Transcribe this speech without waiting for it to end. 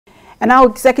And now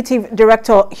Executive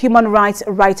Director, Human Rights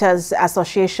Writers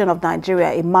Association of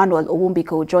Nigeria, Emmanuel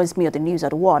Owumbiko, joins me at the news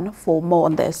at 1 for more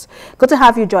on this. Good to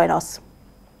have you join us.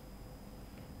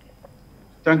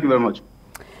 Thank you very much.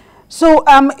 So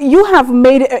you have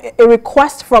made a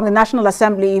request from the National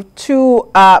Assembly to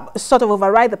sort of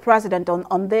override the president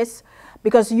on this,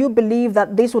 because you believe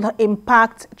that this will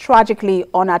impact tragically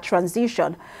on our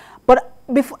transition. But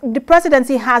the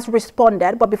presidency has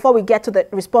responded. But before we get to the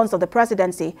response of the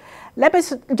presidency, let me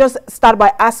just start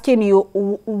by asking you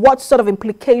what sort of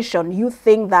implication you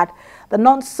think that the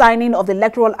non-signing of the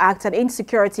Electoral Act and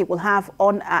insecurity will have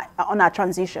on our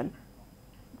transition.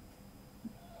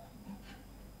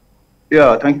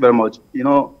 Yeah, thank you very much. You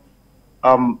know,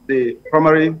 the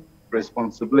primary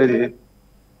responsibility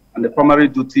and the primary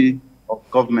duty of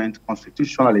government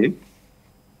constitutionally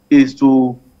is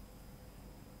to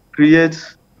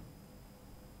create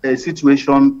a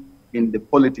situation in the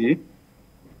polity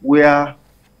where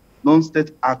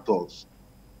non-state actors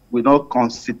will not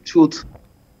constitute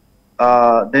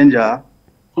danger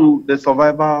to the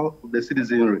survival of the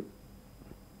citizenry.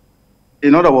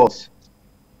 In other words,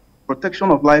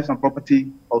 protection of lives and property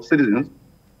of citizens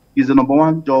is the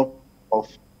 #1 job of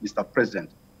Mr. President.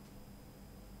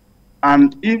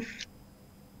 And if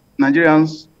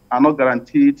Nigerians are not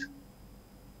guaranteed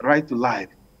right to life,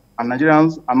 and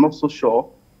Nigerians are not so sure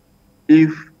if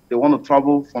they want to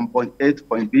travel from point A to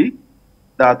point B,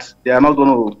 that they are not going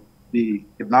to be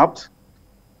kidnapped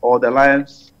or their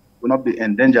lives will not be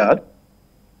endangered,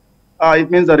 it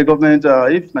means that the government,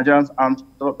 if Nigerians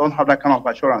don't have that kind of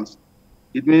assurance,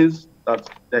 it means that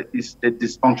there is a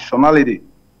dysfunctionality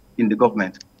in the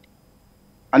government.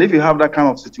 And if you have that kind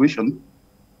of situation,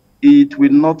 it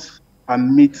will not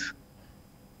permit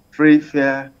free,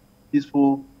 fair,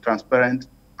 peaceful, transparent,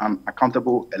 and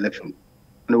accountable election.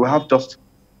 And we have just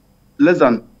less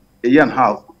than a year and a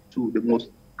half to the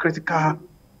most critical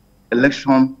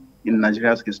election in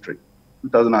Nigeria's history,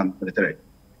 2023.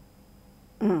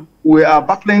 We are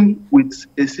battling with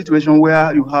a situation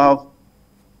where you have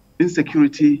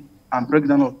insecurity and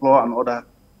breakdown of law and order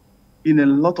in a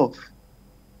lot of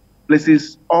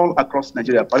places all across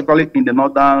Nigeria, particularly in the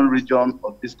northern region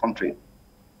of this country.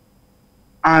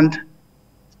 And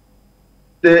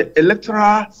the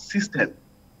electoral system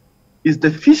is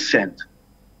deficient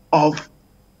of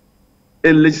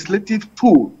a legislative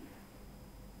tool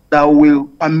that will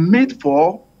permit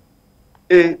for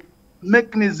a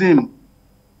mechanism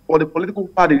for the political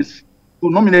parties to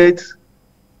nominate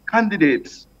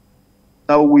candidates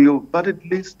that will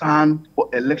validly stand for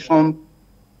election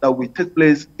that will take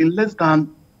place in less than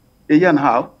a year and a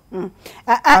half.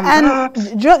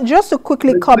 Just to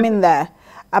quickly come in there,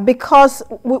 because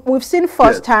we've seen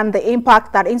firsthand the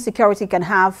impact that insecurity can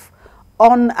have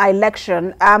on our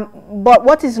election. But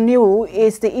what is new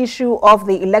is the issue of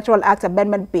the Electoral Act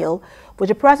Amendment Bill, which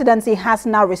the presidency has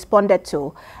now responded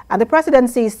to. And the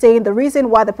presidency is saying the reason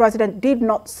why the president did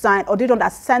not sign or did not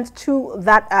assent to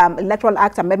that Electoral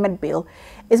Act Amendment Bill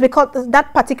is because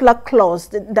that particular clause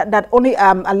that only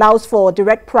allows for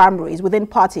direct primaries within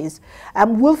parties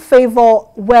will favor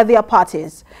worthier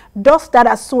parties. Does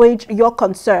that assuage your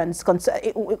concerns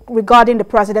regarding the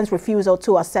president's refusal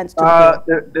to assent to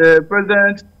the bill?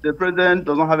 The president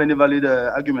does not have any valid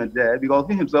argument there, because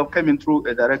he himself came in through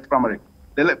a direct primary.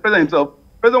 The president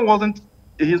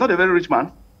he's not a very rich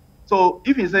man. So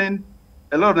if he's saying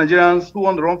a lot of Nigerians who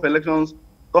want to run for elections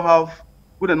don't have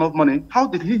good enough money, how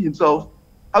did he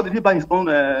buy his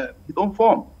own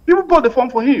form? People bought the form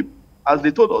for him, as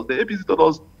they told us. The APC told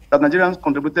us that Nigerians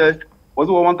contributed, was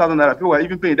over 1,000 naira. People were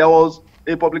even paying. There was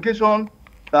a publication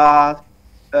that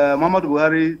Muhammadu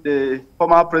Buhari, the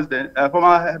former president,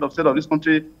 former head of state of this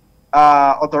country,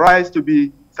 authorized to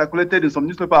be circulated in some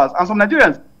newspapers. And some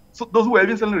Nigerians, so those who were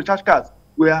even selling recharge cards,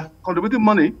 were contributing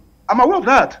money. I'm aware of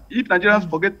that, if Nigerians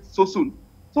forget so soon.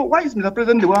 So why is Mr.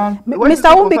 President the one?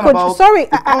 Mr. Owumbiko, sorry,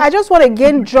 I just want to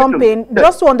again jump in,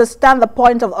 just to understand the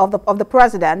point of the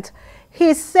president.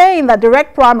 He's saying that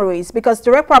direct primaries, because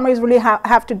direct primaries really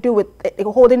have to do with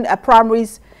holding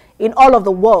primaries in all of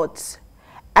the wards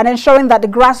and ensuring that the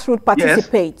grassroots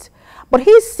participate. Yes. But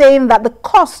he's saying that the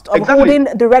cost of holding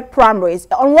direct primaries,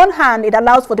 on one hand, it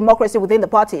allows for democracy within the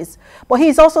parties, but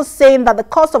he's also saying that the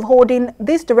cost of holding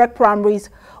these direct primaries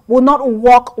will not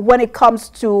work when it comes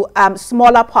to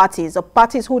smaller parties, or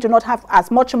parties who do not have as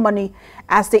much money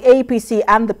as the APC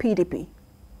and the PDP.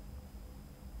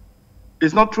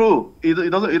 It's not true.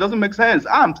 It doesn't make sense.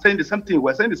 I'm saying the same thing.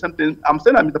 We're saying the same thing. I'm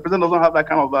saying that Mr. President doesn't have that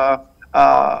kind of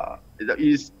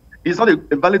it's not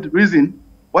a valid reason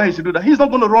why he should do that. He's not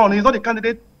going to run. He's not a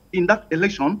candidate in that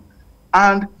election.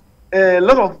 And a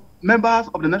lot of members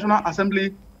of the National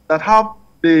Assembly that have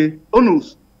the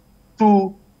onus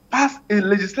to pass a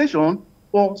legislation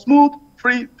for smooth,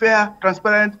 free, fair,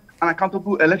 transparent, and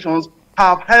accountable elections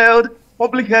have held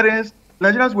public hearings.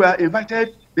 Nigerians were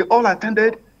invited, they all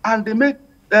attended, and they made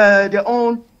their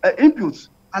own inputs.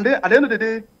 And then at the end of the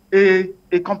day,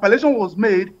 a compilation was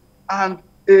made, and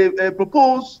a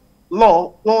proposed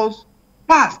law was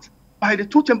passed by the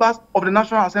two chambers of the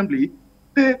National Assembly.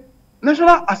 The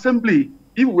National Assembly,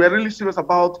 if we're really serious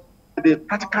about the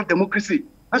practical democracy,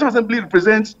 National Assembly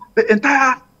represents the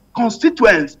entire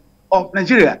constituents of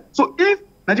Nigeria. So if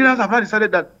Nigerians have now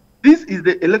decided that this is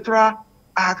the Electoral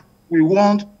Act we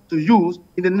want to use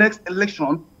in the next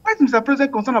election, why is Mr.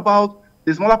 President concerned about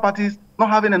the smaller parties not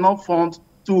having enough funds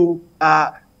to,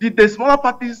 did the smaller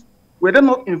parties, were they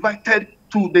not invited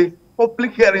to the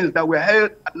public hearings that were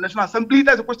held at the National Assembly?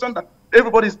 That's a question that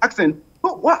everybody is asking.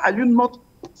 So why are you not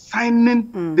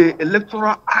signing the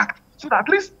Electoral Act so that at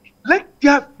least let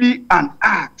there be an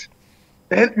act?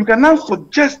 Then you can now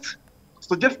suggest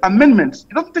amendments.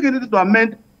 It doesn't take anything to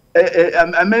amend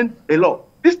a law.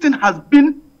 This thing has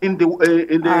been in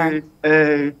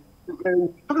the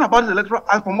talking about the Electoral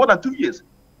Act for more than 2 years,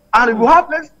 and if you have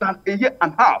less than a year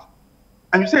and a half,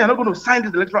 and you say you're not going to sign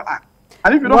this Electoral Act,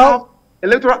 and if you don't have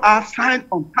Electoral Act signed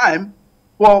on time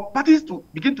for parties to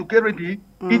begin to get ready,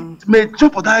 it may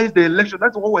jeopardize the election.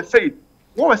 That's what we're saying.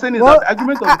 What we're saying is that the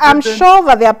argument of I'm sure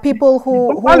that there are people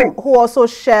who also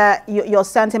share your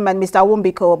sentiment, Mr.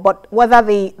 Awumbiko, but whether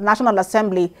the National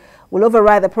Assembly will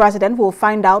override the president, we'll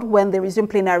find out when they resume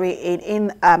plenary in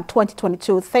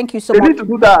 2022. Thank you so much. They need to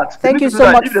do that. Thank you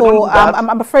so much for,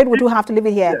 I'm afraid we do have to leave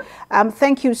it here. Yes.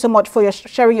 Thank you so much for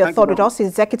sharing your thought with us.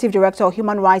 Executive Director of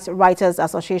Human Rights Writers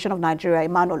Association of Nigeria,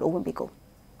 Emmanuel Awumbiko.